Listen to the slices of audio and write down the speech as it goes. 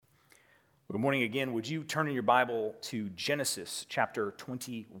Good morning again. Would you turn in your Bible to Genesis chapter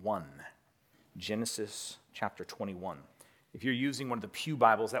 21? Genesis chapter 21. If you're using one of the Pew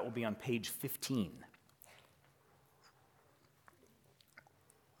Bibles, that will be on page 15.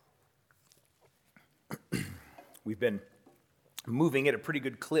 We've been moving at a pretty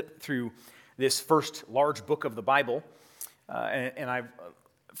good clip through this first large book of the Bible, and I've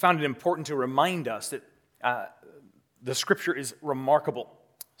found it important to remind us that the Scripture is remarkable.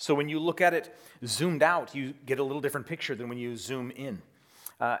 So when you look at it zoomed out, you get a little different picture than when you zoom in.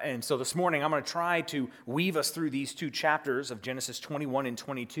 And so this morning, I'm going to try to weave us through these two chapters of Genesis 21 and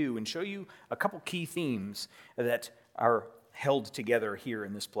 22 and show you a couple key themes that are held together here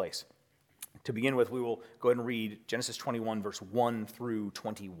in this place. To begin with, we will go ahead and read Genesis 21, verse 1 through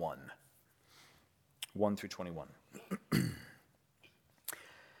 21. 1 through 21.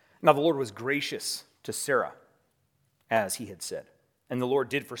 Now the Lord was gracious to Sarah, as he had said. And the Lord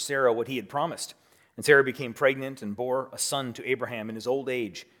did for Sarah what he had promised. And Sarah became pregnant and bore a son to Abraham in his old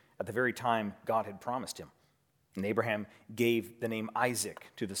age at the very time God had promised him. And Abraham gave the name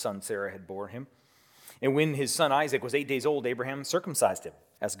Isaac to the son Sarah had borne him. And when his son Isaac was 8 days old, Abraham circumcised him,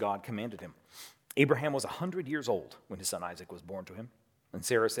 as God commanded him. Abraham was 100 years old when his son Isaac was born to him. And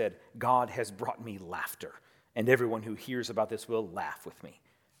Sarah said, God has brought me laughter, and everyone who hears about this will laugh with me.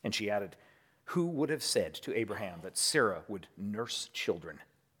 And she added, who would have said to Abraham that Sarah would nurse children?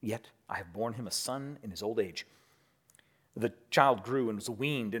 Yet I have borne him a son in his old age. The child grew and was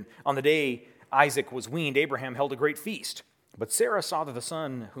weaned, and on the day Isaac was weaned, Abraham held a great feast. But Sarah saw that the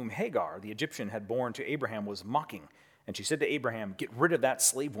son whom Hagar, the Egyptian, had borne to Abraham was mocking. And she said to Abraham, get rid of that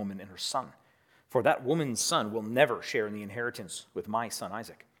slave woman and her son, for that woman's son will never share in the inheritance with my son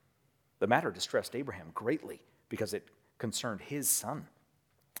Isaac. The matter distressed Abraham greatly, because it concerned his son.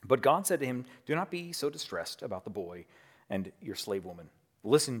 But God said to him, do not be so distressed about the boy and your slave woman.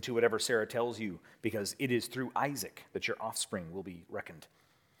 Listen to whatever Sarah tells you, because it is through Isaac that your offspring will be reckoned.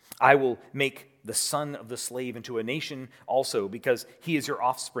 I will make the son of the slave into a nation also, because he is your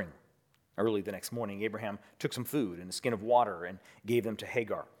offspring. Early the next morning, Abraham took some food and a skin of water and gave them to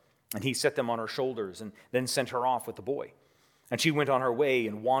Hagar. And he set them on her shoulders and then sent her off with the boy. And she went on her way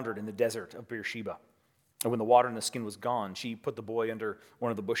and wandered in the desert of Beersheba. And when the water in the skin was gone, she put the boy under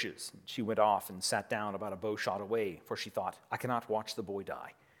one of the bushes. She went off and sat down about a bow shot away, for she thought, I cannot watch the boy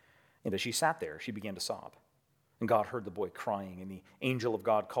die. And as she sat there, she began to sob. And God heard the boy crying, and the angel of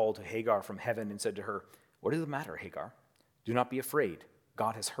God called to Hagar from heaven and said to her, what is the matter, Hagar? Do not be afraid.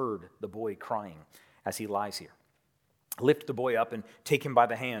 God has heard the boy crying as he lies here. Lift the boy up and take him by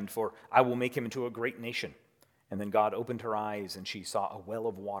the hand, for I will make him into a great nation. And then God opened her eyes, and she saw a well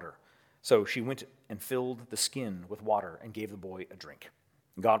of water. So she went and filled the skin with water and gave the boy a drink.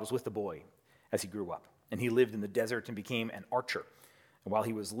 God was with the boy as he grew up, and he lived in the desert and became an archer. And while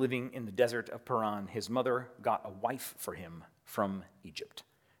he was living in the desert of Paran, his mother got a wife for him from Egypt.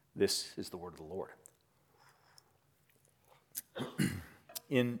 This is the word of the Lord.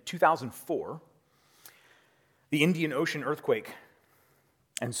 In 2004, the Indian Ocean earthquake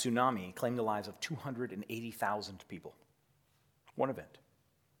and tsunami claimed the lives of 280,000 people. One event.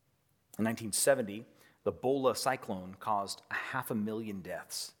 In 1970, the Bola cyclone caused 500,000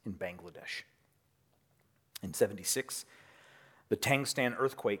 deaths in Bangladesh. In 1976, the Tangstan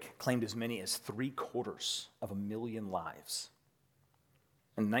earthquake claimed as many as 750,000 lives.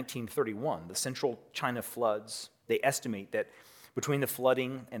 In 1931, the central China floods, they estimate that between the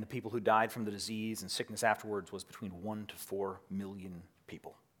flooding and the people who died from the disease and sickness afterwards was between 1 to 4 million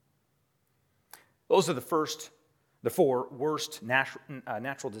people. Those are the four worst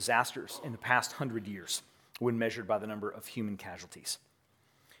natural disasters in the past 100 years when measured by the number of human casualties.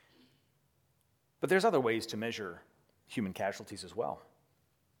 But there's other ways to measure human casualties as well.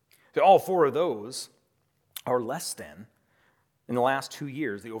 So all four of those are less than, in the last 2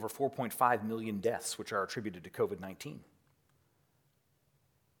 years, the over 4.5 million deaths which are attributed to COVID-19.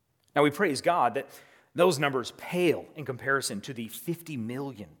 Now we praise God that those numbers pale in comparison to the 50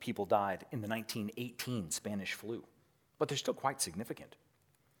 million people died in the 1918 Spanish flu. But they're still quite significant.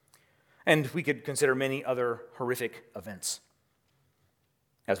 And we could consider many other horrific events,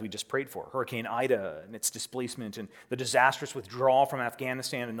 as we just prayed for. Hurricane Ida and its displacement, and the disastrous withdrawal from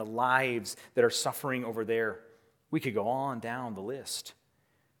Afghanistan, and the lives that are suffering over there. We could go on down the list.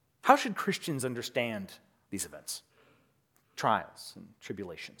 How should Christians understand these events? Trials and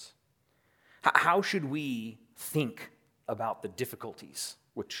tribulations. How should we think about the difficulties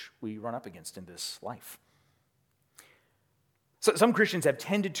which we run up against in this life? So some Christians have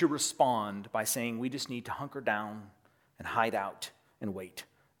tended to respond by saying we just need to hunker down and hide out and wait.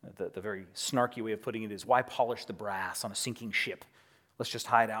 The very snarky way of putting it is, why polish the brass on a sinking ship Let's just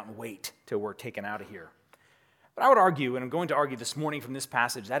hide out and wait till we're taken out of here. But I would argue, and I'm going to argue this morning from this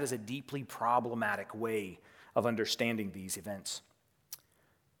passage, that is a deeply problematic way of understanding these events.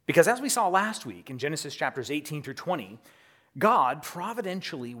 Because as we saw last week in Genesis chapters 18 through 20, God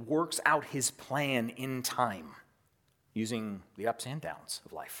providentially works out his plan in time, using the ups and downs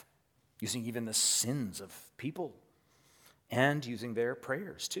of life, using even the sins of people, and using their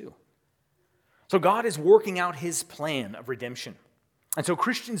prayers too. So God is working out his plan of redemption. And so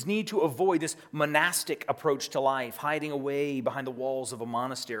Christians need to avoid this monastic approach to life, hiding away behind the walls of a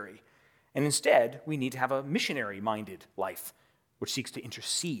monastery. And instead, we need to have a missionary-minded life, which seeks to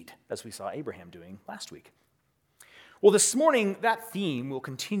intercede, as we saw Abraham doing last week. Well, this morning, that theme will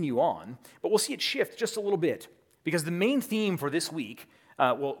continue on, but we'll see it shift just a little bit, because the main theme for this week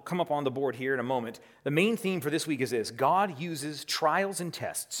will come up on the board here in a moment. The main theme for this week is this: God uses trials and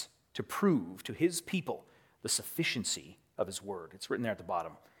tests to prove to his people the sufficiency of his word. It's written there at the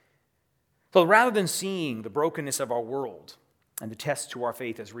bottom. So rather than seeing the brokenness of our world and the tests to our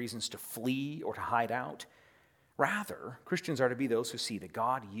faith as reasons to flee or to hide out, rather, Christians are to be those who see that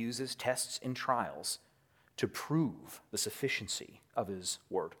God uses tests and trials to prove the sufficiency of his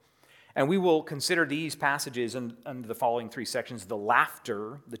word. And we will consider these passages under the following three sections: the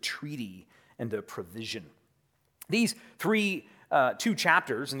laughter, the treaty, and the provision. These two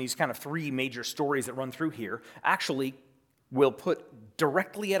chapters and these kind of three major stories that run through here actually will put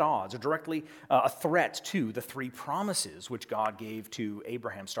directly at odds or directly a threat to the three promises which God gave to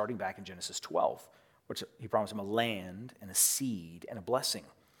Abraham starting back in Genesis 12, which he promised him a land and a seed and a blessing.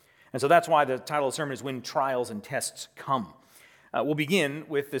 And so that's why the title of the sermon is When Trials and Tests Come. We'll begin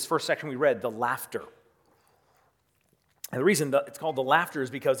with this first section we read, the laughter. And the reason that it's called the laughter is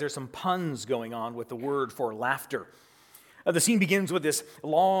because there's some puns going on with the word for laughter. The scene begins with this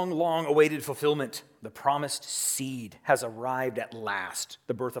long awaited fulfillment. The promised seed has arrived at last,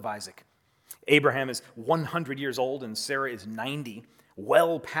 the birth of Isaac. Abraham is 100 years old and Sarah is 90,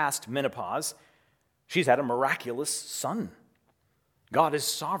 well past menopause. She's had a miraculous son. God is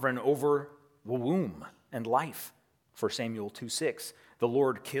sovereign over the womb and life. 1 Samuel 2:6. The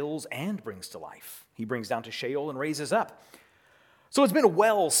Lord kills and brings to life. He brings down to Sheol and raises up. So it's been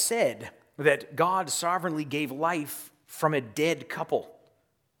well said that God sovereignly gave life from a dead couple.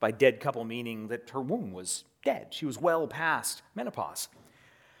 By dead couple meaning that her womb was dead. She was well past menopause.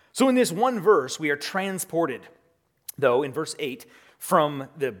 So in this one verse, we are transported, though, in verse 8, from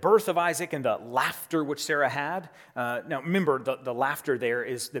the birth of Isaac and the laughter which Sarah had. Now remember, the laughter there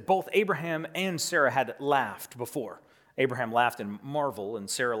is that both Abraham and Sarah had laughed before. Abraham laughed in marvel and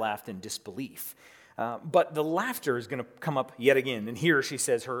Sarah laughed in disbelief. But the laughter is going to come up yet again. And here she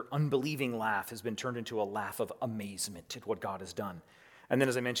says her unbelieving laugh has been turned into a laugh of amazement at what God has done. And then,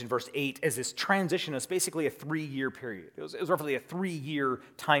 as I mentioned, verse 8, as this transition is basically a 3-year period. It was roughly a 3-year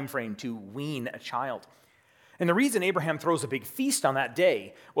time frame to wean a child. And the reason Abraham throws a big feast on that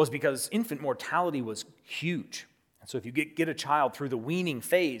day was because infant mortality was huge. And so if you get a child through the weaning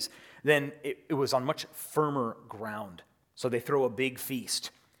phase, then it was on much firmer ground. So they throw a big feast.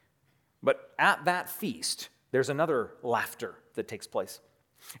 But at that feast, there's another laughter that takes place.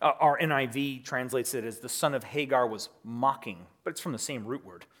 Our NIV translates it as the son of Hagar was mocking, but it's from the same root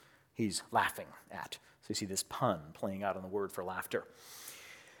word he's laughing at. So you see this pun playing out on the word for laughter.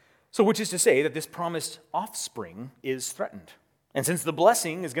 So which is to say that this promised offspring is threatened. And since the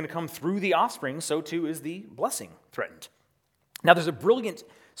blessing is going to come through the offspring, so too is the blessing threatened. Now there's a brilliant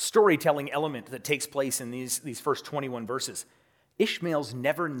storytelling element that takes place in these first 21 verses. Ishmael's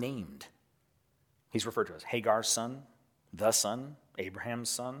never named. He's referred to as Hagar's son, Abraham's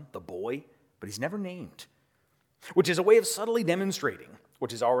son, the boy, but he's never named, which is a way of subtly demonstrating,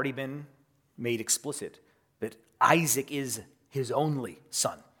 which has already been made explicit, that Isaac is his only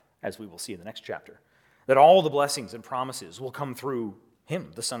son, as we will see in the next chapter, that all the blessings and promises will come through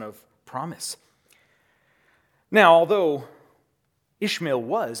him, the son of promise. Now, although Ishmael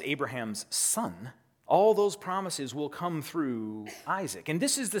was Abraham's son, all those promises will come through Isaac. And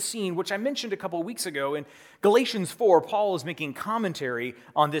this is the scene which I mentioned a couple of weeks ago. In Galatians 4, Paul is making commentary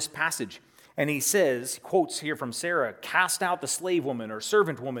on this passage. And he says, quotes here from Sarah, "Cast out the slave woman or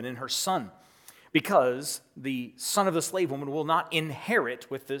servant woman and her son, because the son of the slave woman will not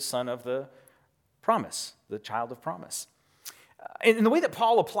inherit with the son of the promise, the child of promise." And the way that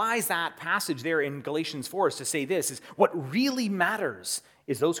Paul applies that passage there in Galatians 4 is to say this, is what really matters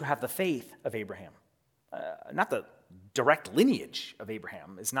is those who have the faith of Abraham. Not the direct lineage of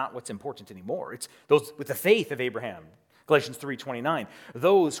Abraham is not what's important anymore. It's those with the faith of Abraham. Galatians 3:29.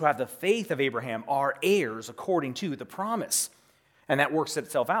 Those who have the faith of Abraham are heirs according to the promise. And that works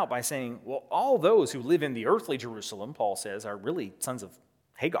itself out by saying, well, all those who live in the earthly Jerusalem, Paul says, are really sons of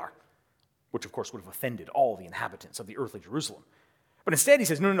Hagar, which of course would have offended all the inhabitants of the earthly Jerusalem. But instead he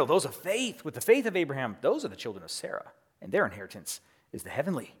says, no, those of faith, with the faith of Abraham, those are the children of Sarah, and their inheritance is the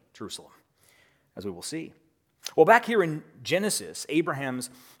heavenly Jerusalem, as we will see. Well, back here in Genesis, Abraham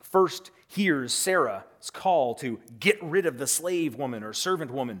first hears Sarah's call to get rid of the slave woman or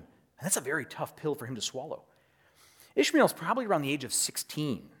servant woman. And that's a very tough pill for him to swallow. Ishmael's probably around the age of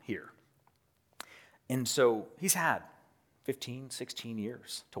 16 here. And so he's had 15, 16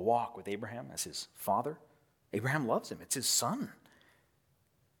 years to walk with Abraham as his father. Abraham loves him. It's his son.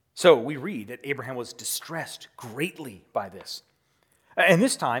 So we read that Abraham was distressed greatly by this. And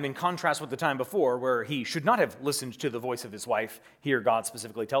this time, in contrast with the time before, where he should not have listened to the voice of his wife, here God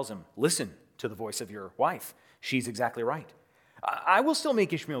specifically tells him, listen to the voice of your wife. She's exactly right. I will still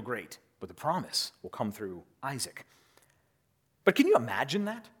make Ishmael great, but the promise will come through Isaac. But can you imagine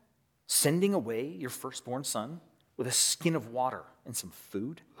that? Sending away your firstborn son with a skin of water and some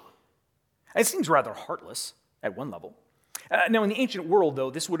food? It seems rather heartless at one level. Now, in the ancient world,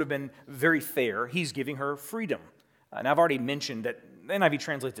 though, this would have been very fair. He's giving her freedom. And I've already mentioned that the NIV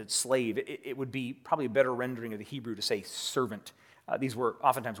translates it slave. It would be probably a better rendering of the Hebrew to say servant. These were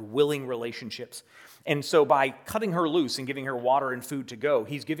oftentimes willing relationships. And so by cutting her loose and giving her water and food to go,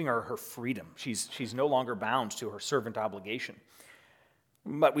 he's giving her her freedom. She's no longer bound to her servant obligation.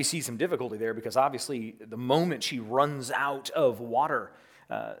 But we see some difficulty there because obviously the moment she runs out of water,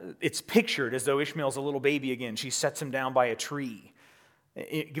 it's pictured as though Ishmael's a little baby again. She sets him down by a tree,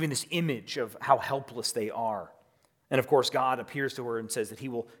 giving this image of how helpless they are. And of course, God appears to her and says that he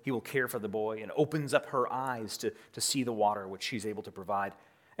will care for the boy and opens up her eyes to see the water which she's able to provide.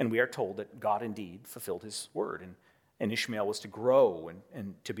 And we are told that God indeed fulfilled his word, and Ishmael was to grow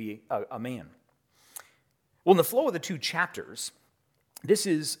and to be a man. Well, in the flow of the two chapters, this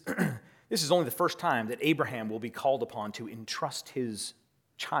is only the first time that Abraham will be called upon to entrust his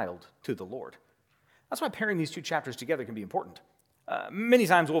child to the Lord. That's why pairing these two chapters together can be important. Many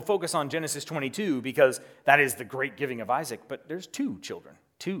times we'll focus on Genesis 22 because that is the great giving of Isaac, but there's two children,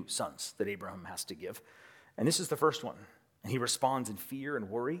 two sons that Abraham has to give. And this is the first one. And he responds in fear and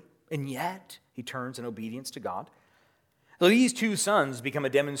worry, and yet he turns in obedience to God. So these two sons become a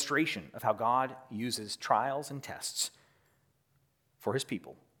demonstration of how God uses trials and tests for his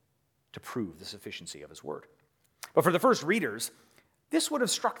people to prove the sufficiency of his word. But for the first readers, this would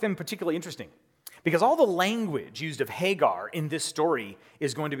have struck them particularly interesting, because all the language used of Hagar in this story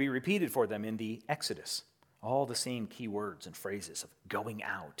is going to be repeated for them in the Exodus. All the same key words and phrases of going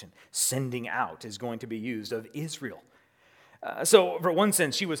out and sending out is going to be used of Israel. So, for one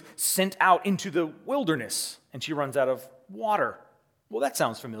sense, she was sent out into the wilderness, and she runs out of water. Well, that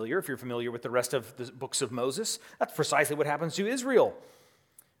sounds familiar if you're familiar with the rest of the books of Moses. That's precisely what happens to Israel.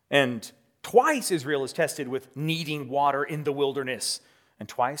 And twice Israel is tested with needing water in the wilderness. And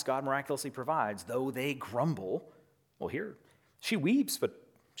twice God miraculously provides, though they grumble. Well, here, she weeps, but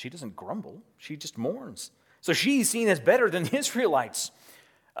she doesn't grumble. She just mourns. So she's seen as better than the Israelites.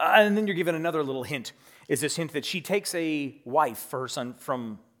 And then you're given another little hint, is this hint that she takes a wife for her son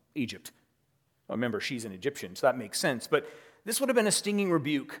from Egypt. Well, remember, she's an Egyptian, so that makes sense. But this would have been a stinging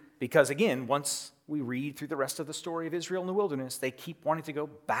rebuke because, again, once we read through the rest of the story of Israel in the wilderness, they keep wanting to go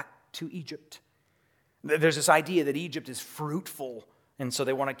back to Egypt. There's this idea that Egypt is fruitful, and so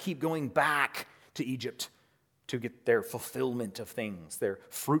they want to keep going back to Egypt to get their fulfillment of things, their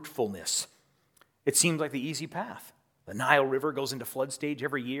fruitfulness. It seems like the easy path. The Nile River goes into flood stage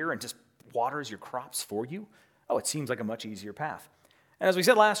every year and just waters your crops for you. Oh, it seems like a much easier path. And as we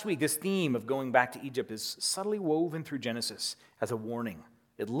said last week, this theme of going back to Egypt is subtly woven through Genesis as a warning.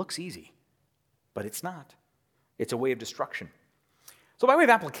 It looks easy, but it's not. It's a way of destruction. So by way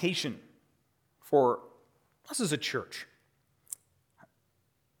of application for us as a church,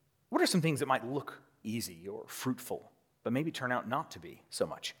 what are some things that might look easy or fruitful, but maybe turn out not to be so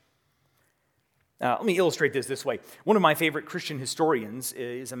much? Let me illustrate this way. One of my favorite Christian historians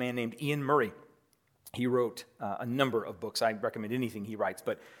is a man named Ian Murray. He wrote a number of books. I recommend anything he writes,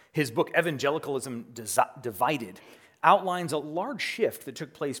 but his book, Evangelicalism Divided, outlines a large shift that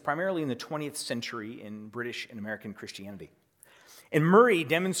took place primarily in the 20th century in British and American Christianity. And Murray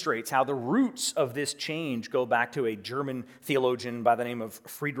demonstrates how the roots of this change go back to a German theologian by the name of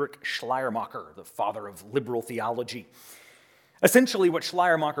Friedrich Schleiermacher, the father of liberal theology. Essentially, what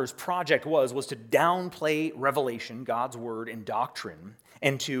Schleiermacher's project was to downplay revelation, God's word, and doctrine,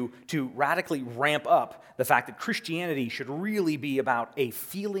 and to radically ramp up the fact that Christianity should really be about a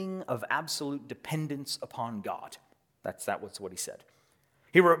feeling of absolute dependence upon God. That was what he said.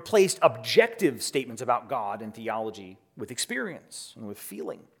 He replaced objective statements about God and theology with experience and with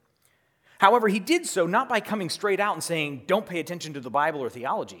feeling. However, he did so not by coming straight out and saying, don't pay attention to the Bible or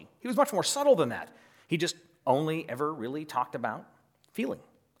theology. He was much more subtle than that. He just only ever really talked about feeling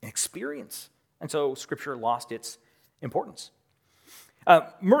and experience. And so Scripture lost its importance.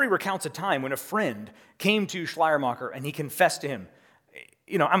 Murray recounts a time when a friend came to Schleiermacher and he confessed to him,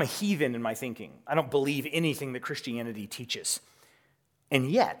 I'm a heathen in my thinking. I don't believe anything that Christianity teaches. And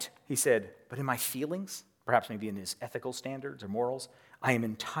yet, he said, but in my feelings, perhaps maybe in his ethical standards or morals, I am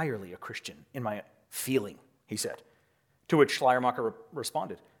entirely a Christian in my feeling, he said. To which Schleiermacher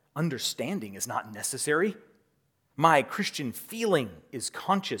responded, understanding is not necessary. My Christian feeling is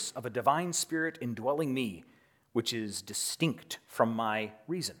conscious of a divine spirit indwelling me, which is distinct from my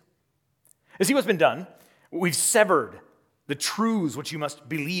reason. You see what's been done? We've severed the truths which you must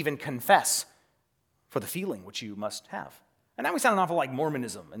believe and confess for the feeling which you must have. And now we sound an awful like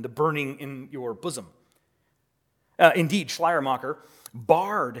Mormonism and the burning in your bosom. Indeed, Schleiermacher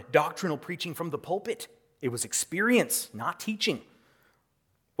barred doctrinal preaching from the pulpit. It was experience, not teaching,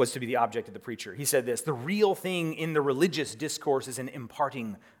 was to be the object of the preacher. He said this, the real thing in the religious discourse is an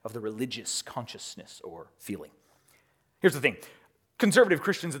imparting of the religious consciousness or feeling. Here's the thing. Conservative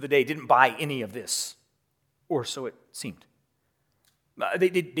Christians of the day didn't buy any of this, or so it seemed. They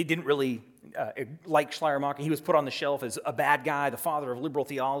didn't really like Schleiermacher. He was put on the shelf as a bad guy, the father of liberal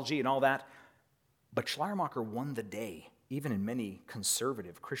theology and all that. But Schleiermacher won the day, even in many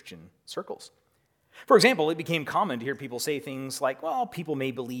conservative Christian circles. For example, it became common to hear people say things like, well, people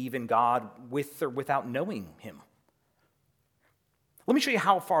may believe in God with or without knowing him. Let me show you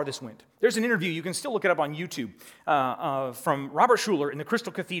how far this went. There's an interview, you can still look it up on YouTube, from Robert Schuller in the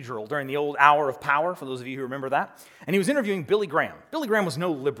Crystal Cathedral during the old Hour of Power, for those of you who remember that. And he was interviewing Billy Graham. Billy Graham was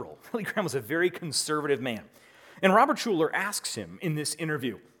no liberal. Billy Graham was a very conservative man. And Robert Schuller asks him in this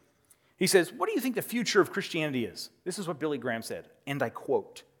interview, he says, what do you think the future of Christianity is? This is what Billy Graham said, and I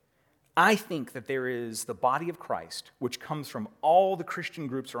quote, I think that there is the body of Christ, which comes from all the Christian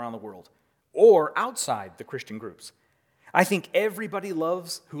groups around the world, or outside the Christian groups. I think everybody who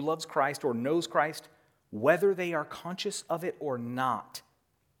loves Christ or knows Christ, whether they are conscious of it or not,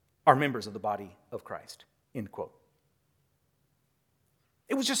 are members of the body of Christ, end quote.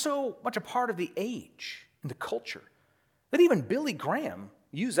 It was just so much a part of the age and the culture that even Billy Graham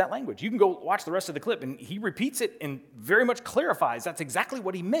used that language. You can go watch the rest of the clip, and he repeats it and very much clarifies that's exactly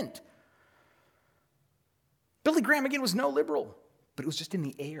what he meant. Billy Graham, again, was no liberal, but it was just in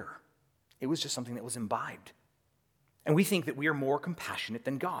the air. It was just something that was imbibed. And we think that we are more compassionate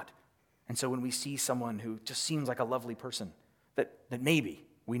than God. And so when we see someone who just seems like a lovely person, that maybe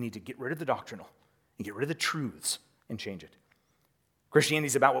we need to get rid of the doctrinal and get rid of the truths and change it. Christianity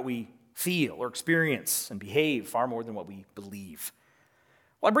is about what we feel or experience and behave far more than what we believe.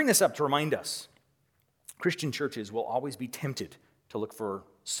 Well, I bring this up to remind us, Christian churches will always be tempted to look for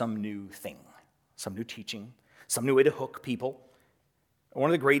some new thing, some new teaching, some new way to hook people. One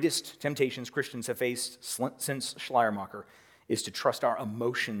of the greatest temptations Christians have faced since Schleiermacher is to trust our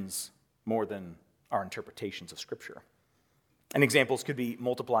emotions more than our interpretations of Scripture. And examples could be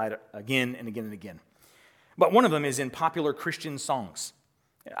multiplied again and again and again. But one of them is in popular Christian songs.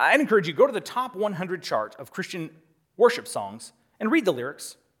 I'd encourage you, go to the top 100 chart of Christian worship songs and read the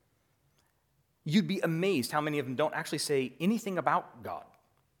lyrics. You'd be amazed how many of them don't actually say anything about God.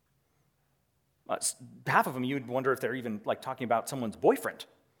 Half of them, you'd wonder if they're even like talking about someone's boyfriend,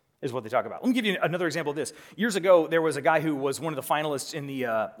 is what they talk about. Let me give you another example of this. Years ago, there was a guy who was one of the finalists in the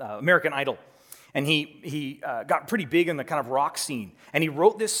American Idol, and he got pretty big in the kind of rock scene, and he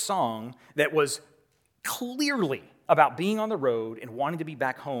wrote this song that was clearly about being on the road and wanting to be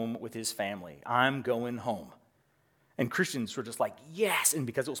back home with his family. I'm going home. And Christians were just like, yes, and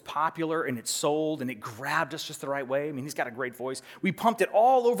because it was popular and it sold and it grabbed us just the right way. I mean, he's got a great voice. We pumped it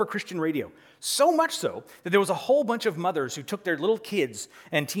all over Christian radio, so much so that there was a whole bunch of mothers who took their little kids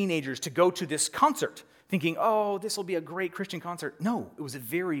and teenagers to go to this concert, thinking, oh, this will be a great Christian concert. No, it was a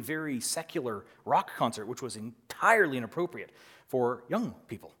very, very secular rock concert, which was entirely inappropriate for young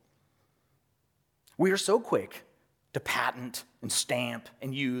people. We are so quick to patent and stamp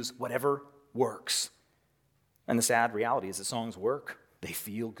and use whatever works. And the sad reality is that songs work. They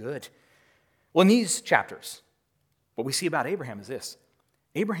feel good. Well, in these chapters, what we see about Abraham is this.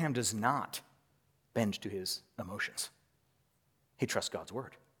 Abraham does not bend to his emotions. He trusts God's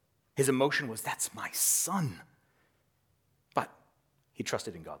word. His emotion was, that's my son. But he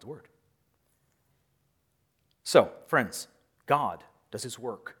trusted in God's word. So, friends, God does his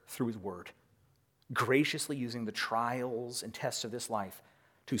work through his word, graciously using the trials and tests of this life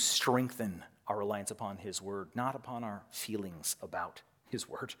to strengthen our reliance upon his word, not upon our feelings about his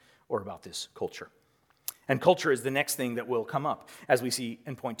word or about this culture. And culture is the next thing that will come up, as we see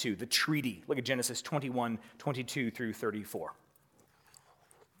in point 2, the treaty. Look at Genesis 21, 22 through 34.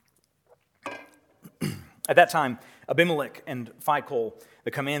 At that time, Abimelech and Phicol,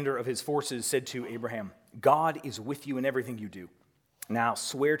 the commander of his forces, said to Abraham, God is with you in everything you do. Now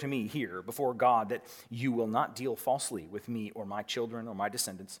swear to me here before God that you will not deal falsely with me or my children or my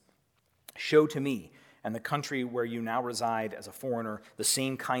descendants. Show to me and the country where you now reside as a foreigner the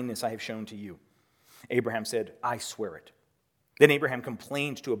same kindness I have shown to you. Abraham said, I swear it. Then Abraham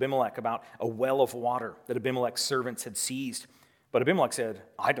complained to Abimelech about a well of water that Abimelech's servants had seized. But Abimelech said,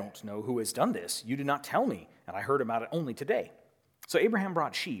 I don't know who has done this. You did not tell me, and I heard about it only today. So Abraham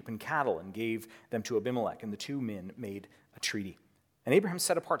brought sheep and cattle and gave them to Abimelech, and the two men made a treaty. And Abraham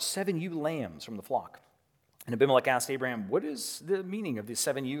set apart 7 ewe lambs from the flock. And Abimelech asked Abraham, what is the meaning of these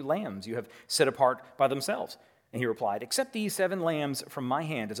 7 ewe lambs you have set apart by themselves? And he replied, accept these 7 lambs from my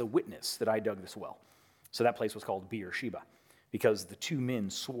hand as a witness that I dug this well. So that place was called Beersheba, because the 2 men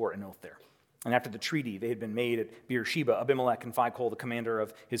swore an oath there. And after the treaty they had been made at Beersheba, Abimelech and Phicol, the commander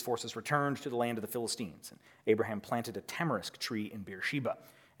of his forces, returned to the land of the Philistines. And Abraham planted a tamarisk tree in Beersheba,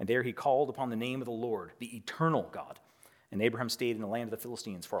 and there he called upon the name of the Lord, the eternal God. And Abraham stayed in the land of the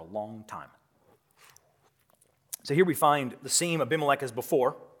Philistines for a long time. So here we find the same Abimelech as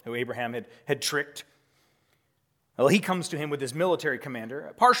before, who Abraham had tricked. Well, he comes to him with his military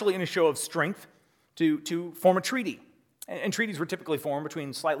commander, partially in a show of strength, to form a treaty. And treaties were typically formed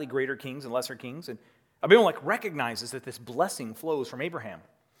between slightly greater kings and lesser kings. And Abimelech recognizes that this blessing flows from Abraham.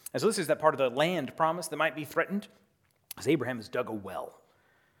 And so this is that part of the land promise that might be threatened, as Abraham has dug a well.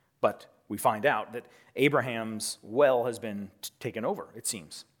 But we find out that Abraham's well has been taken over, it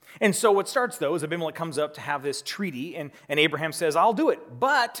seems. And so what starts, though, is Abimelech comes up to have this treaty, and Abraham says, I'll do it.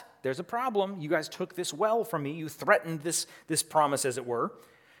 But there's a problem. You guys took this well from me. You threatened this promise, as it were.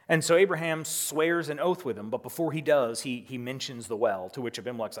 And so Abraham swears an oath with him, but before he does, he mentions the well, to which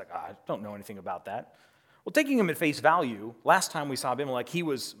Abimelech's like, I don't know anything about that. Well, taking him at face value, last time we saw Abimelech, he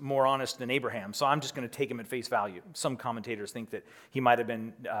was more honest than Abraham, so I'm just going to take him at face value. Some commentators think that he might have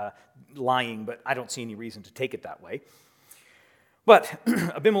been lying, but I don't see any reason to take it that way. But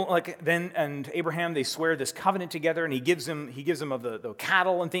Abimelech then and Abraham, they swear this covenant together, and he gives them of the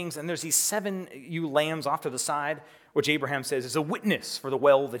cattle and things, and there's these 7 ewe lambs off to the side, which Abraham says is a witness for the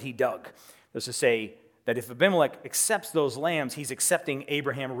well that he dug. That's to say that if Abimelech accepts those lambs, he's accepting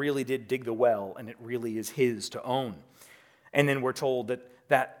Abraham really did dig the well, and it really is his to own. And then we're told that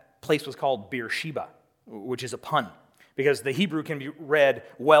that place was called Beersheba, which is a pun, because the Hebrew can be read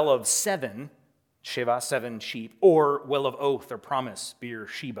well of 7, Sheva, 7 sheep, or well of oath or promise,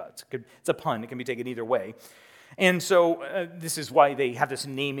 Beersheba. It's a pun. It can be taken either way. And so this is why they have this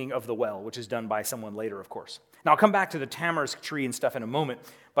naming of the well, which is done by someone later, of course. Now, I'll come back to the tamarisk tree and stuff in a moment,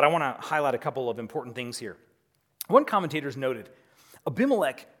 but I want to highlight a couple of important things here. One commentator's noted,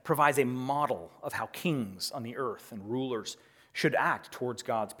 Abimelech provides a model of how kings on the earth and rulers should act towards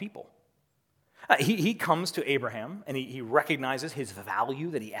God's people. He comes to Abraham, and he recognizes his value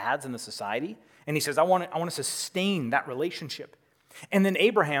that he adds in the society, and he says, I want to sustain that relationship. And then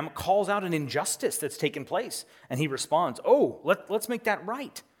Abraham calls out an injustice that's taken place, and he responds, let's make that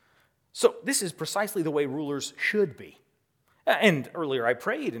right. So this is precisely the way rulers should be. And earlier I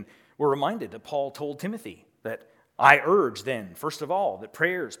prayed, and we're reminded that Paul told Timothy that I urge then, first of all, that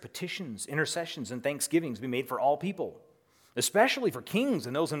prayers, petitions, intercessions, and thanksgivings be made for all people, especially for kings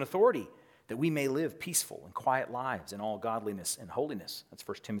and those in authority, that we may live peaceful and quiet lives in all godliness and holiness. That's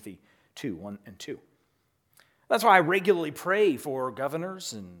 1 Timothy 2, 1 and 2. That's why I regularly pray for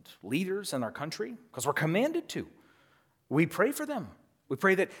governors and leaders in our country, because we're commanded to. We pray for them. We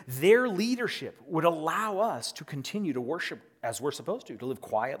pray that their leadership would allow us to continue to worship as we're supposed to live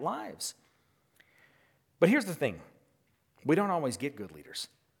quiet lives. But here's the thing. We don't always get good leaders.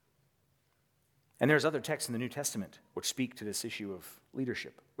 And there's other texts in the New Testament which speak to this issue of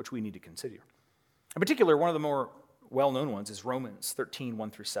leadership, which we need to consider. In particular, one of the more well-known ones is Romans 13,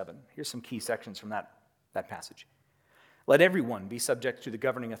 1 through 7. Here's some key sections from that passage. Let everyone be subject to the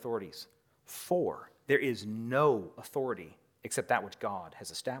governing authorities, for there is no authority except that which God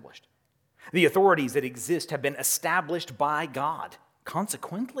has established. The authorities that exist have been established by God.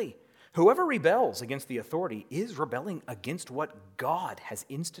 Consequently, whoever rebels against the authority is rebelling against what God has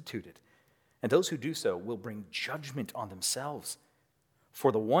instituted. And those who do so will bring judgment on themselves.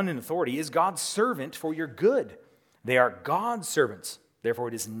 For the one in authority is God's servant for your good. They are God's servants. Therefore,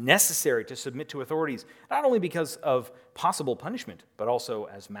 it is necessary to submit to authorities, not only because of possible punishment, but also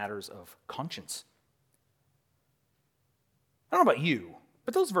as matters of conscience. I don't know about you,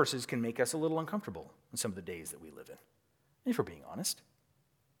 but those verses can make us a little uncomfortable in some of the days that we live in, if we're being honest.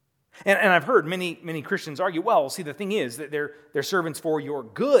 And I've heard many Christians argue, well, see, the thing is that they're servants for your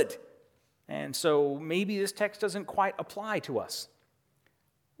good. And so maybe this text doesn't quite apply to us.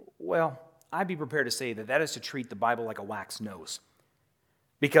 Well, I'd be prepared to say that that is to treat the Bible like a wax nose.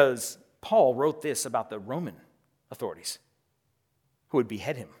 Because Paul wrote this about the Roman authorities who would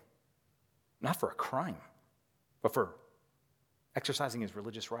behead him, not for a crime, but for exercising his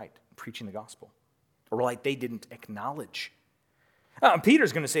religious right, preaching the gospel, a right they didn't acknowledge.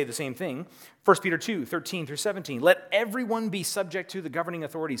 Peter's going to say the same thing. 1 Peter 2, 13 through 17. Let everyone be subject to the governing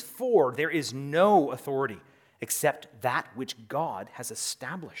authorities, for there is no authority except that which God has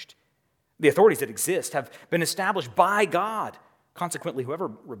established. The authorities that exist have been established by God. Consequently,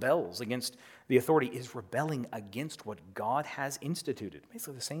 whoever rebels against the authority is rebelling against what God has instituted.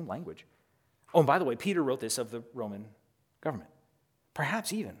 Basically the same language. Oh, and by the way, Peter wrote this of the Roman government,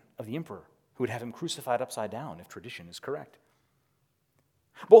 perhaps even of the emperor who would have him crucified upside down if tradition is correct.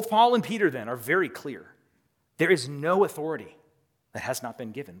 Both Paul and Peter, then, are very clear. There is no authority that has not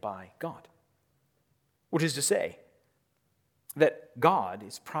been given by God, which is to say that God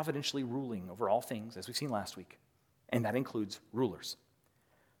is providentially ruling over all things, as we've seen last week, and that includes rulers.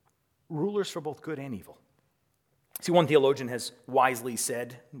 Rulers for both good and evil. See, one theologian has wisely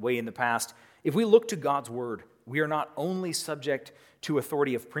said, way in the past, if we look to God's word, we are not only subject to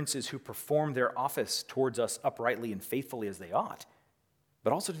authority of princes who perform their office towards us uprightly and faithfully as they ought,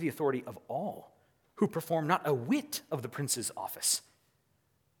 but also to the authority of all who perform not a whit of the prince's office.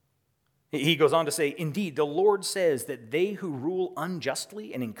 He goes on to say, indeed, the Lord says that they who rule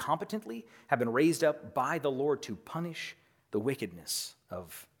unjustly and incompetently have been raised up by the Lord to punish the wickedness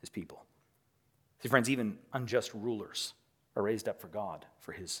of his people. See, friends, even unjust rulers are raised up for God,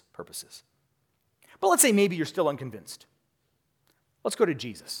 for his purposes. But let's say maybe you're still unconvinced. Let's go to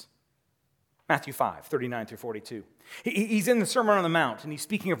Jesus. Matthew 5, 39 through 42. He's in the Sermon on the Mount, and he's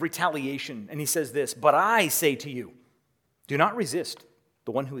speaking of retaliation, and he says this, but I say to you, do not resist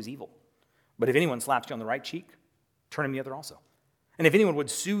the one who is evil. But if anyone slaps you on the right cheek, turn him the other also. And if anyone would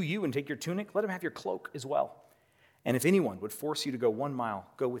sue you and take your tunic, let him have your cloak as well. And if anyone would force you to go 1 mile,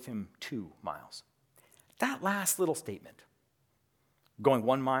 go with him 2 miles. That last little statement, going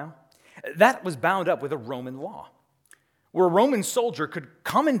 1 mile, that was bound up with a Roman law, where a Roman soldier could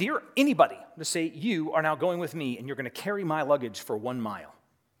commandeer anybody to say, you are now going with me and you're going to carry my luggage for 1 mile.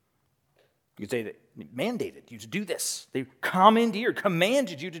 You could say that mandated you to do this. They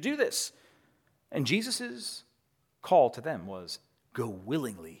commanded you to do this. And Jesus' call to them was, go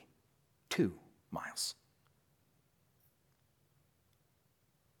willingly 2 miles.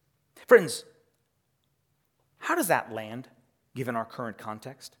 Friends, how does that land given our current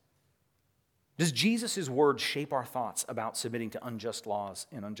context? Does Jesus' words shape our thoughts about submitting to unjust laws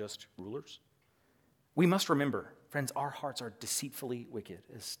and unjust rulers? We must remember, friends, our hearts are deceitfully wicked,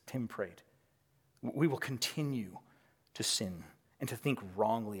 as Tim prayed. We will continue to sin and to think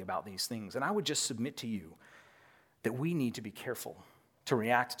wrongly about these things. And I would just submit to you that we need to be careful to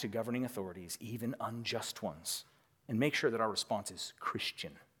react to governing authorities, even unjust ones, and make sure that our response is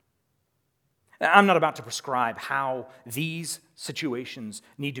Christian. I'm not about to prescribe how these situations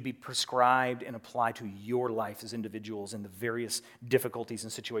need to be prescribed and applied to your life as individuals and the various difficulties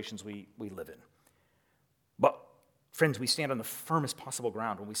and situations we live in. But, friends, we stand on the firmest possible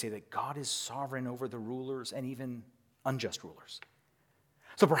ground when we say that God is sovereign over the rulers and even unjust rulers.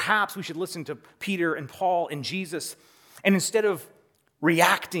 So perhaps we should listen to Peter and Paul and Jesus, and instead of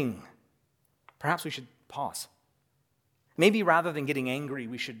reacting, perhaps we should pause. Maybe rather than getting angry,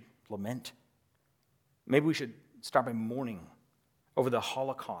 we should lament. Maybe we should start by mourning over the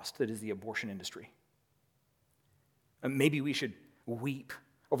Holocaust that is the abortion industry. Maybe we should weep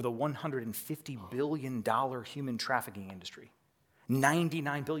over the $150 billion human trafficking industry,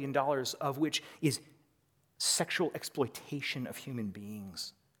 $99 billion of which is sexual exploitation of human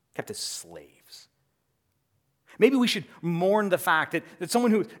beings, kept as slaves. Maybe we should mourn the fact that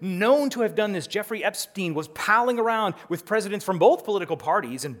someone who is known to have done this, Jeffrey Epstein, was palling around with presidents from both political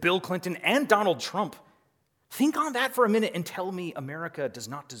parties, and Bill Clinton and Donald Trump. Think on that for a minute and tell me America does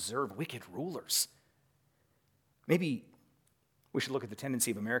not deserve wicked rulers. Maybe we should look at the tendency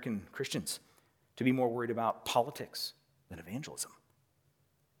of American Christians to be more worried about politics than evangelism.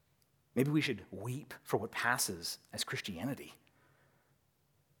 Maybe we should weep for what passes as Christianity.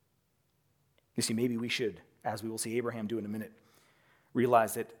 You see, maybe we should, as we will see Abraham do in a minute,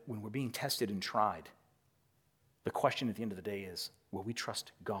 realize that when we're being tested and tried, the question at the end of the day is, will we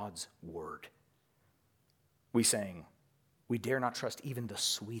trust God's word? We sang, we dare not trust even the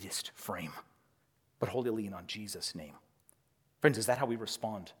sweetest frame, but wholly lean on Jesus' name. Friends, is that how we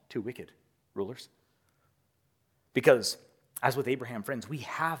respond to wicked rulers? Because As with Abraham, friends, we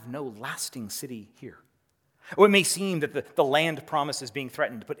have no lasting city here. Or it may seem that the land promise is being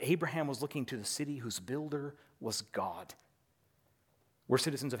threatened, but Abraham was looking to the city whose builder was God. We're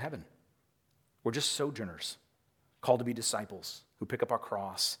citizens of heaven. We're just sojourners, called to be disciples who pick up our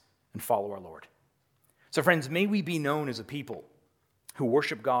cross and follow our Lord. So friends, may we be known as a people who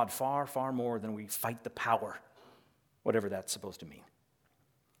worship God far, far more than we fight the power, whatever that's supposed to mean.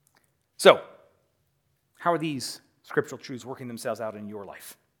 So, how are these scriptural truths working themselves out in your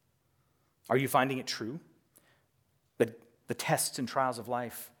life? Are you finding it true that the tests and trials of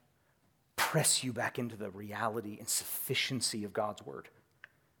life press you back into the reality and sufficiency of God's word?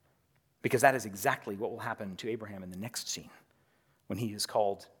 Because that is exactly what will happen to Abraham in the next scene when he is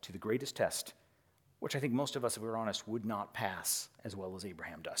called to the greatest test, which I think most of us, if we're honest, would not pass as well as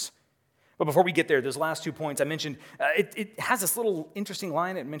Abraham does. But before we get there, those last 2 points I mentioned, it has this little interesting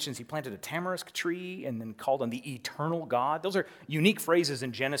line. It mentions he planted a tamarisk tree and then called on the eternal God. Those are unique phrases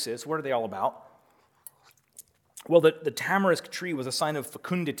in Genesis. What are they all about? Well, the tamarisk tree was a sign of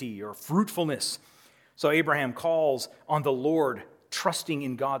fecundity or fruitfulness. So Abraham calls on the Lord, trusting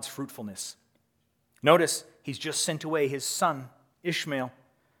in God's fruitfulness. Notice he's just sent away his son, Ishmael.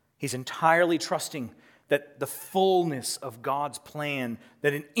 He's entirely trusting that the fullness of God's plan,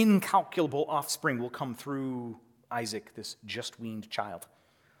 that an incalculable offspring will come through Isaac, this just-weaned child.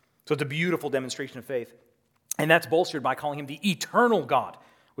 So it's a beautiful demonstration of faith. And that's bolstered by calling him the eternal God,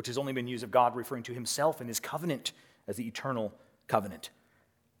 which has only been used of God referring to himself and his covenant as the eternal covenant.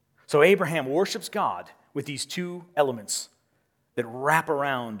 So Abraham worships God with these two elements that wrap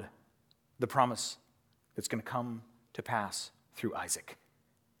around the promise that's going to come to pass through Isaac.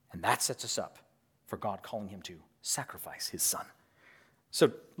 And that sets us up for God calling him to sacrifice his son.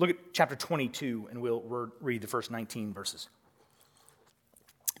 So look at chapter 22, and we'll read the first 19 verses.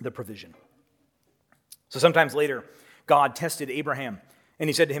 The provision. So sometimes later, God tested Abraham, and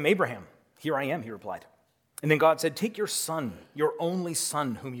he said to him, "Abraham, here I am," he replied. And then God said, "Take your son, your only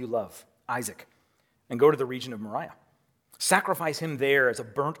son whom you love, Isaac, and go to the region of Moriah. Sacrifice him there as a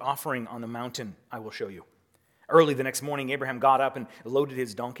burnt offering on the mountain I will show you." Early the next morning, Abraham got up and loaded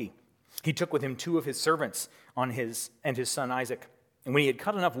his donkey. He took with him 2 of his servants and his son Isaac. And when he had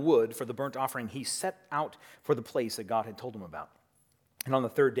cut enough wood for the burnt offering, he set out for the place that God had told him about. And on the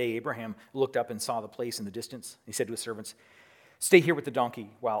 3rd day, Abraham looked up and saw the place in the distance. He said to his servants, "Stay here with the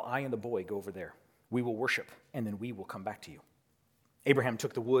donkey while I and the boy go over there. We will worship, and then we will come back to you." Abraham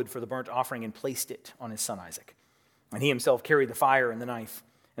took the wood for the burnt offering and placed it on his son Isaac. And he himself carried the fire and the knife,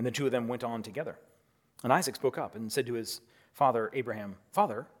 and the 2 of them went on together. And Isaac spoke up and said to his father Abraham,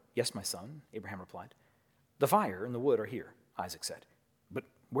 "Father." "Yes, my son," Abraham replied. "The fire and the wood are here," Isaac said. "But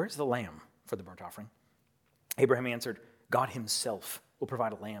where's the lamb for the burnt offering?" Abraham answered, "God himself will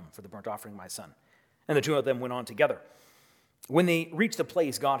provide a lamb for the burnt offering, my son." And the 2 of them went on together. When they reached the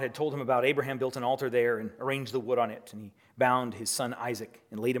place God had told him about, Abraham built an altar there and arranged the wood on it. And he bound his son Isaac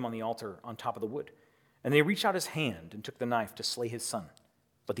and laid him on the altar on top of the wood. And then he reached out his hand and took the knife to slay his son.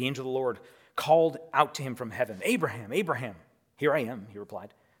 But the angel of the Lord called out to him from heaven, "Abraham, Abraham." "Here I am," he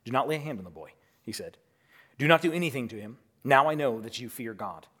replied. "Do not lay a hand on the boy," he said. "Do not do anything to him. Now I know that you fear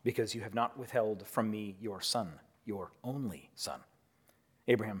God, because you have not withheld from me your son, your only son."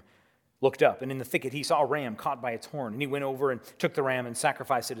 Abraham looked up, and in the thicket he saw a ram caught by its horn. And he went over and took the ram and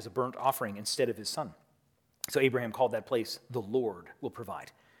sacrificed it as a burnt offering instead of his son. So Abraham called that place, "The Lord will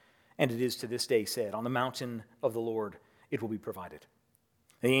provide." And it is to this day said, "On the mountain of the Lord it will be provided."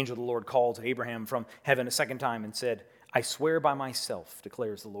 And the angel of the Lord called to Abraham from heaven a second time and said, "I swear by myself,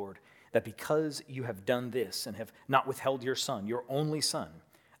 declares the Lord, that because you have done this and have not withheld your son, your only son,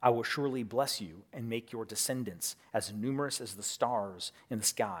 I will surely bless you and make your descendants as numerous as the stars in the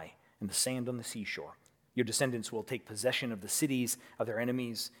sky and the sand on the seashore. Your descendants will take possession of the cities of their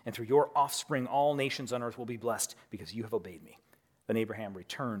enemies, and through your offspring all nations on earth will be blessed, because you have obeyed me." Then Abraham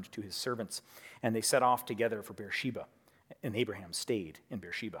returned to his servants, and they set off together for Beersheba, and Abraham stayed in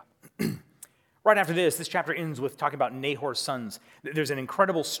Beersheba. Right after this chapter ends with talking about Nahor's sons. There's an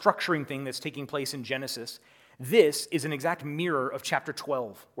incredible structuring thing that's taking place in Genesis. This is an exact mirror of chapter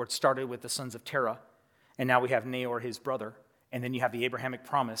 12, where it started with the sons of Terah, and now we have Nahor, his brother, and then you have the Abrahamic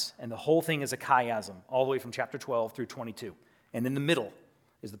promise, and the whole thing is a chiasm, all the way from chapter 12 through 22. And in the middle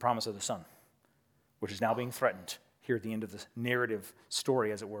is the promise of the son, which is now being threatened here at the end of the narrative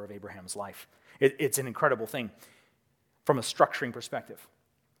story, as it were, of Abraham's life. It's an incredible thing from a structuring perspective.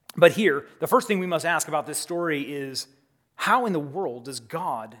 But here, the first thing we must ask about this story is, how in the world does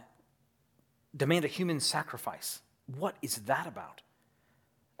God demand a human sacrifice? What is that about?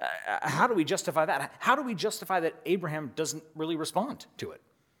 How do we justify that? How do we justify that Abraham doesn't really respond to it?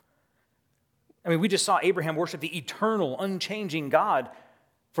 I mean, we just saw Abraham worship the eternal, unchanging God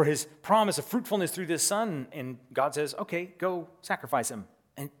for his promise of fruitfulness through this son, and God says, okay, go sacrifice him.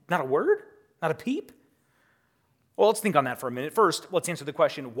 And not a word? Not a peep? Well, let's think on that for a minute. First, let's answer the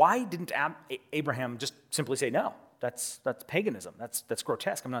question, why didn't Abraham just simply say, no, that's paganism, that's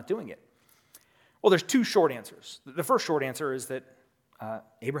grotesque, I'm not doing it? Well, there's two short answers. The first short answer is that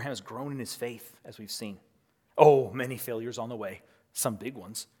Abraham has grown in his faith, as we've seen. Oh, many failures on the way, some big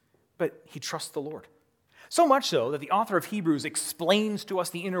ones, but he trusts the Lord. So much so that the author of Hebrews explains to us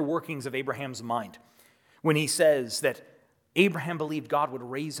the inner workings of Abraham's mind when he says that Abraham believed God would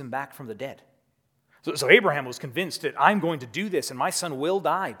raise him back from the dead. So Abraham was convinced that I'm going to do this and my son will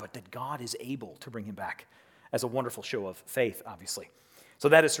die, but that God is able to bring him back, as a wonderful show of faith, obviously. So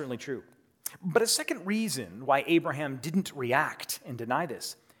that is certainly true. But a second reason why Abraham didn't react and deny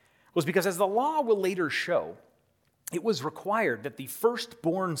this was because, as the law will later show, it was required that the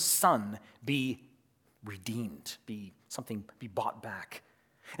firstborn son be redeemed, be bought back.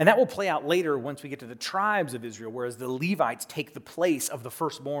 And that will play out later once we get to the tribes of Israel, whereas the Levites take the place of the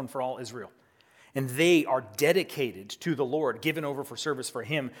firstborn for all Israel. And they are dedicated to the Lord, given over for service for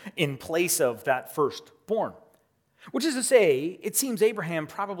him in place of that firstborn. Which is to say, it seems Abraham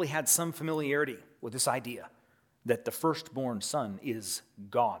probably had some familiarity with this idea that the firstborn son is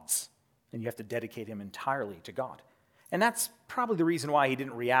God's, and you have to dedicate him entirely to God. And that's probably the reason why he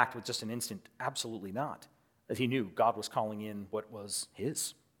didn't react with just an instant, absolutely not, that he knew God was calling in what was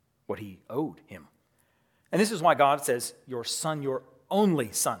his, what he owed him. And this is why God says, your son, your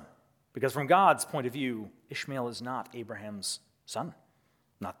only son. Because from God's point of view, Ishmael is not Abraham's son.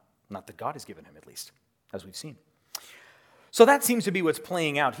 Not that God has given him, at least, as we've seen. So that seems to be what's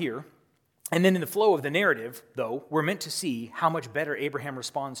playing out here. And then in the flow of the narrative, though, we're meant to see how much better Abraham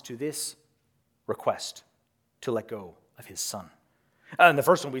responds to this request to let go of his son. In the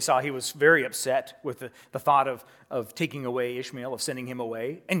first one we saw, he was very upset with the thought of taking away Ishmael, of sending him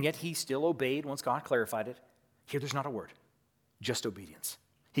away, and yet he still obeyed once God clarified it. Here there's not a word, just obedience.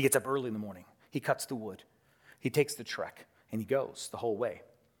 He gets up early in the morning, he cuts the wood, he takes the trek, and he goes the whole way.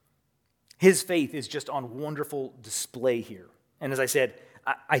 His faith is just on wonderful display here. And as I said,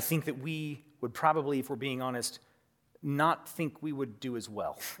 I think that we would probably, if we're being honest, not think we would do as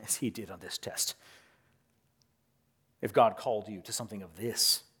well as he did on this test. If God called you to something of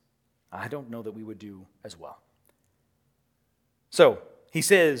this, I don't know that we would do as well. So, he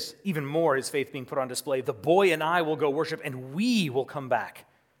says, even more, his faith being put on display, the boy and I will go worship, and we will come back.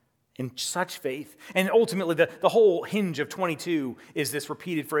 In such faith. And ultimately, the whole hinge of 22 is this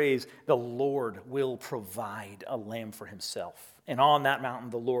repeated phrase, the Lord will provide a lamb for himself. And on that mountain,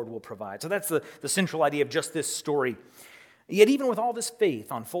 the Lord will provide. So that's the central idea of just this story. Yet even with all this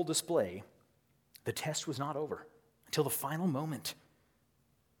faith on full display, the test was not over until the final moment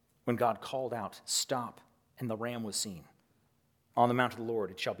when God called out, stop, and the ram was seen. On the mount of the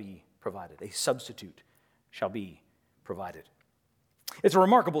Lord it shall be provided. A substitute shall be provided. It's a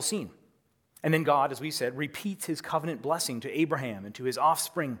remarkable scene. And then God, as we said, repeats his covenant blessing to Abraham and to his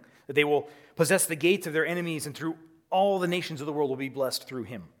offspring, that they will possess the gates of their enemies, and through all the nations of the world will be blessed through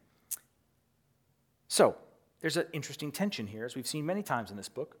him. So, there's an interesting tension here, as we've seen many times in this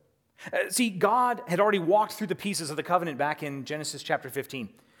book. See, God had already walked through the pieces of the covenant back in Genesis chapter 15.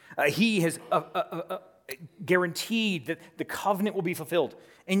 He has guaranteed that the covenant will be fulfilled.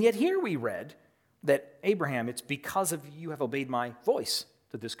 And yet here we read that Abraham, it's because of you have obeyed my voice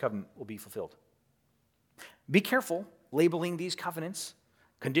that this covenant will be fulfilled. Be careful labeling these covenants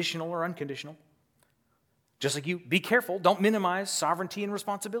conditional or unconditional. Just like you, be careful, don't minimize sovereignty and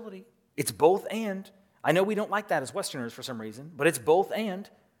responsibility. It's both and. I know we don't like that as Westerners for some reason, but it's both and,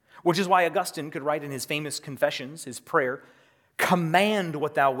 which is why Augustine could write in his famous Confessions, his prayer, command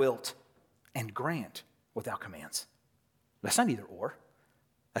what thou wilt and grant what thou commands. That's not either or.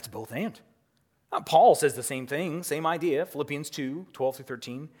 That's both and. Paul says the same thing, same idea, Philippians 2, 12 through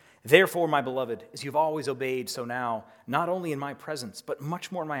 13. Therefore, my beloved, as you've always obeyed, so now, not only in my presence, but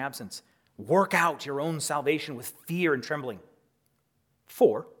much more in my absence, work out your own salvation with fear and trembling.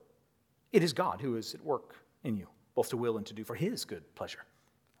 For it is God who is at work in you, both to will and to do for his good pleasure.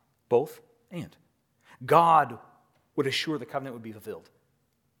 Both and. God would assure the covenant would be fulfilled.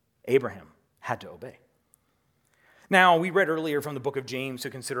 Abraham had to obey. Now, we read earlier from the book of James to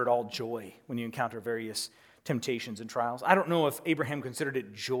consider it all joy when you encounter various temptations and trials. I don't know if Abraham considered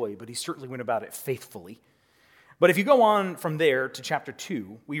it joy, but he certainly went about it faithfully. But if you go on from there to chapter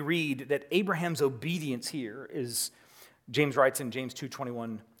 2, we read that Abraham's obedience here is, James writes in James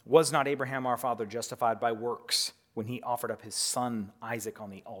 2:21, was not Abraham our father justified by works when he offered up his son Isaac on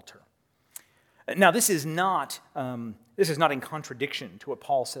the altar? Now, this is not in contradiction to what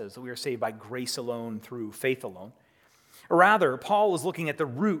Paul says, that we are saved by grace alone through faith alone. Rather, Paul is looking at the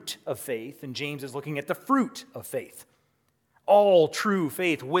root of faith, and James is looking at the fruit of faith. All true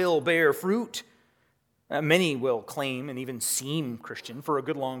faith will bear fruit. Many will claim and even seem Christian for a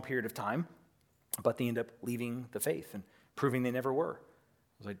good long period of time, but they end up leaving the faith and proving they never were.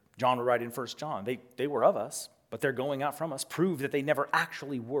 Like John would write in 1 John, they were of us, but their going out from us proved that they never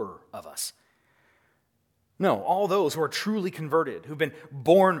actually were of us. No, all those who are truly converted, who've been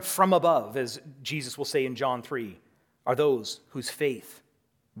born from above, as Jesus will say in John 3, are those whose faith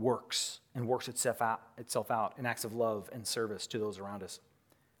works and works itself out in acts of love and service to those around us.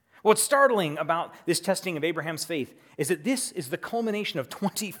 What's startling about this testing of Abraham's faith is that this is the culmination of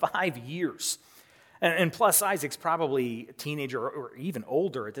 25 years. And plus, Isaac's probably a teenager or even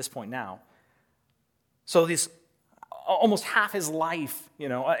older at this point now. So this almost half his life,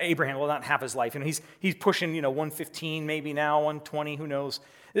 Abraham, well, not half his life, he's pushing, 115 maybe now, 120, who knows.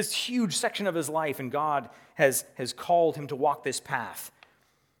 This huge section of his life, and God has called him to walk this path.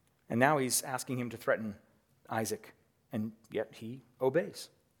 And now he's asking him to threaten Isaac, and yet he obeys.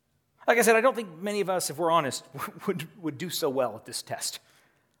 Like I said, I don't think many of us, if we're honest, would do so well at this test.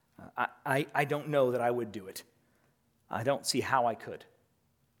 I don't know that I would do it. I don't see how I could.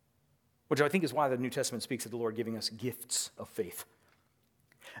 Which I think is why the New Testament speaks of the Lord giving us gifts of faith.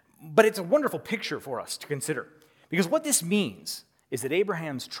 But it's a wonderful picture for us to consider. Because what this means is that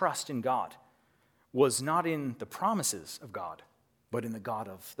Abraham's trust in God was not in the promises of God, but in the God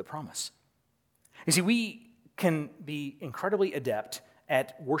of the promise. You see, we can be incredibly adept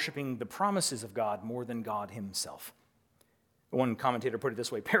at worshiping the promises of God more than God himself. One commentator put it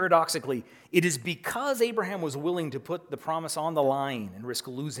this way: paradoxically, it is because Abraham was willing to put the promise on the line and risk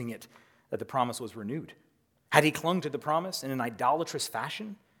losing it that the promise was renewed. Had he clung to the promise in an idolatrous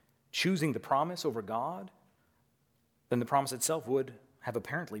fashion, choosing the promise over God, then the promise itself would have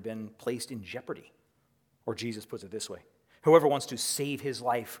apparently been placed in jeopardy. Or Jesus puts it this way: whoever wants to save his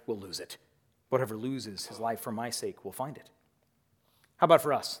life will lose it. Whatever loses his life for my sake will find it. How about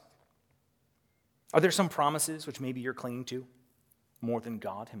for us? Are there some promises which maybe you're clinging to more than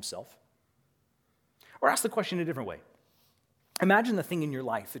God himself? Or ask the question a different way. Imagine the thing in your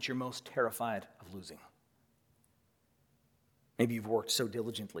life that you're most terrified of losing. Maybe you've worked so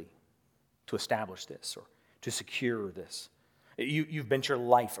diligently to establish this or to secure this. You've bent your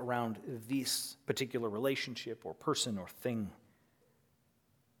life around this particular relationship or person or thing.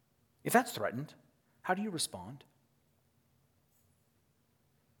 If that's threatened, how do you respond?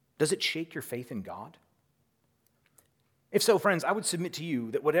 Does it shake your faith in God? If so, friends, I would submit to you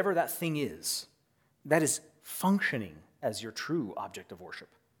that whatever that thing is, that is functioning as your true object of worship,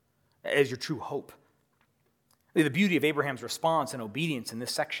 as your true hope. The beauty of Abraham's response and obedience in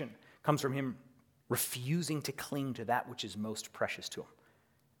this section comes from him refusing to cling to that which is most precious to him,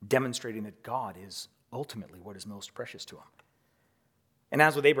 demonstrating that God is ultimately what is most precious to him. And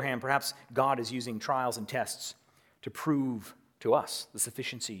as with Abraham, perhaps God is using trials and tests to prove to us the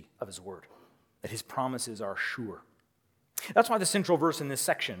sufficiency of his word, that his promises are sure. That's why the central verse in this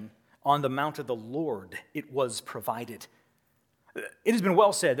section, on the mount of the Lord, it was provided. It has been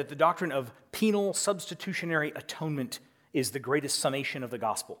well said that the doctrine of penal substitutionary atonement is the greatest summation of the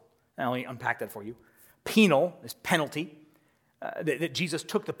gospel. Now, let me unpack that for you. Penal is penalty, that Jesus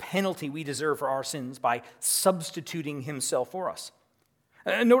took the penalty we deserve for our sins by substituting himself for us.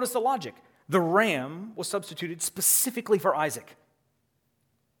 Notice the logic. The ram was substituted specifically for Isaac.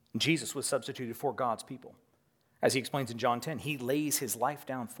 Jesus was substituted for God's people. As he explains in John 10, he lays his life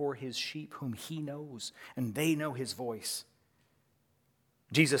down for his sheep whom he knows, and they know his voice.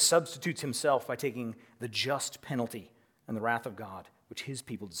 Jesus substitutes himself by taking the just penalty and the wrath of God, which his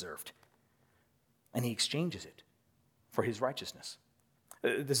people deserved. And he exchanges it for his righteousness.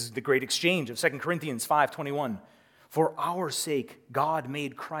 This is the great exchange of 2 Corinthians 5:21. For our sake, God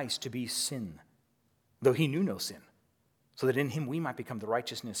made Christ to be sin, though he knew no sin, so that in him we might become the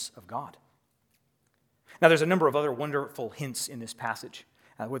righteousness of God. Now, there's a number of other wonderful hints in this passage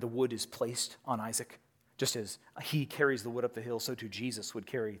where the wood is placed on Isaac. Just as he carries the wood up the hill, so too Jesus would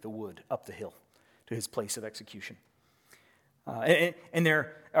carry the wood up the hill to his place of execution. And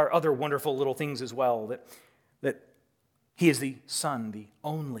there are other wonderful little things as well, that he is the Son, the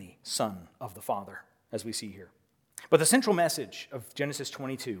only Son of the Father, as we see here. But the central message of Genesis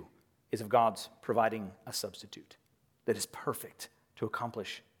 22 is of God's providing a substitute that is perfect to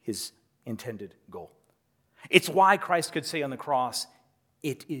accomplish his intended goal. It's why Christ could say on the cross,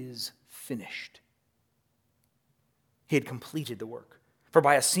 "It is finished." He had completed the work. For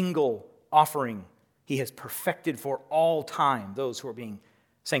by a single offering, he has perfected for all time those who are being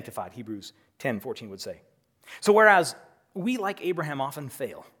sanctified, Hebrews 10:14 would say. So whereas we, like Abraham, often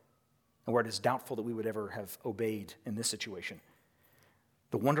fail, and where it is doubtful that we would ever have obeyed in this situation,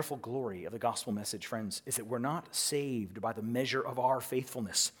 the wonderful glory of the gospel message, friends, is that we're not saved by the measure of our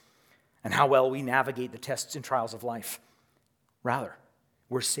faithfulness and how well we navigate the tests and trials of life. Rather,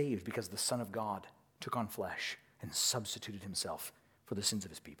 we're saved because the Son of God took on flesh and substituted himself for the sins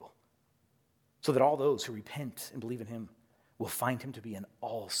of his people, so that all those who repent and believe in him will find him to be an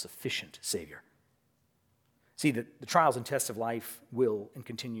all-sufficient Savior. See, the trials and tests of life will and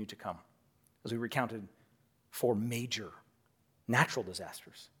continue to come, as we recounted 4 major natural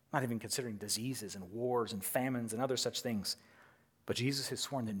disasters, not even considering diseases and wars and famines and other such things. But Jesus has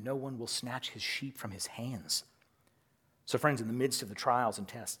sworn that no one will snatch his sheep from his hands. So friends, in the midst of the trials and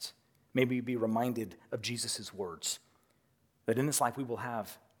tests, may we be reminded of Jesus' words, that in this life we will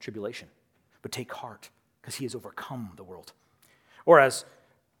have tribulation, but take heart, because he has overcome the world. Or as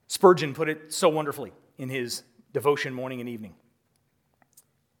Spurgeon put it so wonderfully in his devotion morning and evening,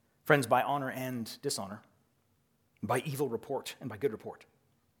 friends, by honor and dishonor, by evil report and by good report,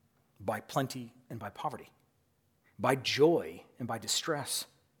 by plenty and by poverty, by joy and by distress,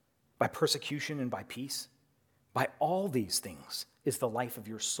 by persecution and by peace, by all these things is the life of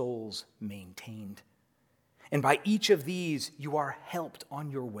your souls maintained. And by each of these you are helped on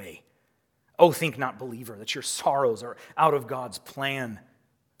your way. Oh, think not, believer, that your sorrows are out of God's plan.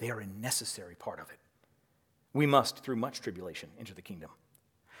 They are a necessary part of it. We must, through much tribulation, enter the kingdom.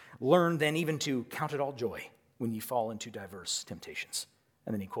 Learn then even to count it all joy when ye fall into diverse temptations.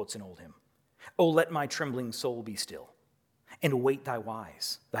 And then he quotes an old hymn. Oh, let my trembling soul be still, and await thy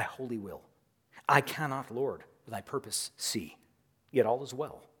wise, thy holy will. I cannot, Lord, thy purpose see, yet all is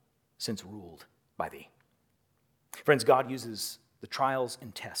well, since ruled by thee. Friends, God uses the trials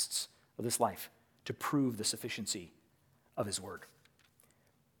and tests of this life to prove the sufficiency of his word,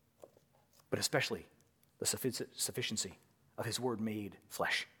 but especially the sufficiency of his word made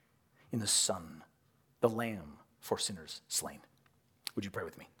flesh in the Son, the Lamb for sinners slain. Would you pray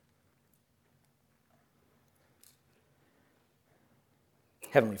with me?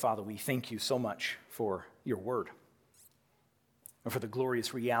 Heavenly Father, we thank you so much for your word and for the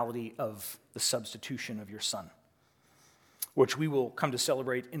glorious reality of the substitution of your Son, which we will come to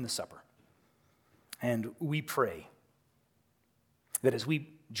celebrate in the supper. And we pray that as we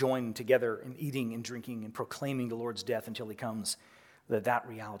join together in eating and drinking and proclaiming the Lord's death until he comes, that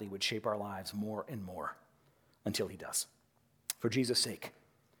reality would shape our lives more and more until he does. For Jesus' sake,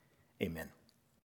 amen.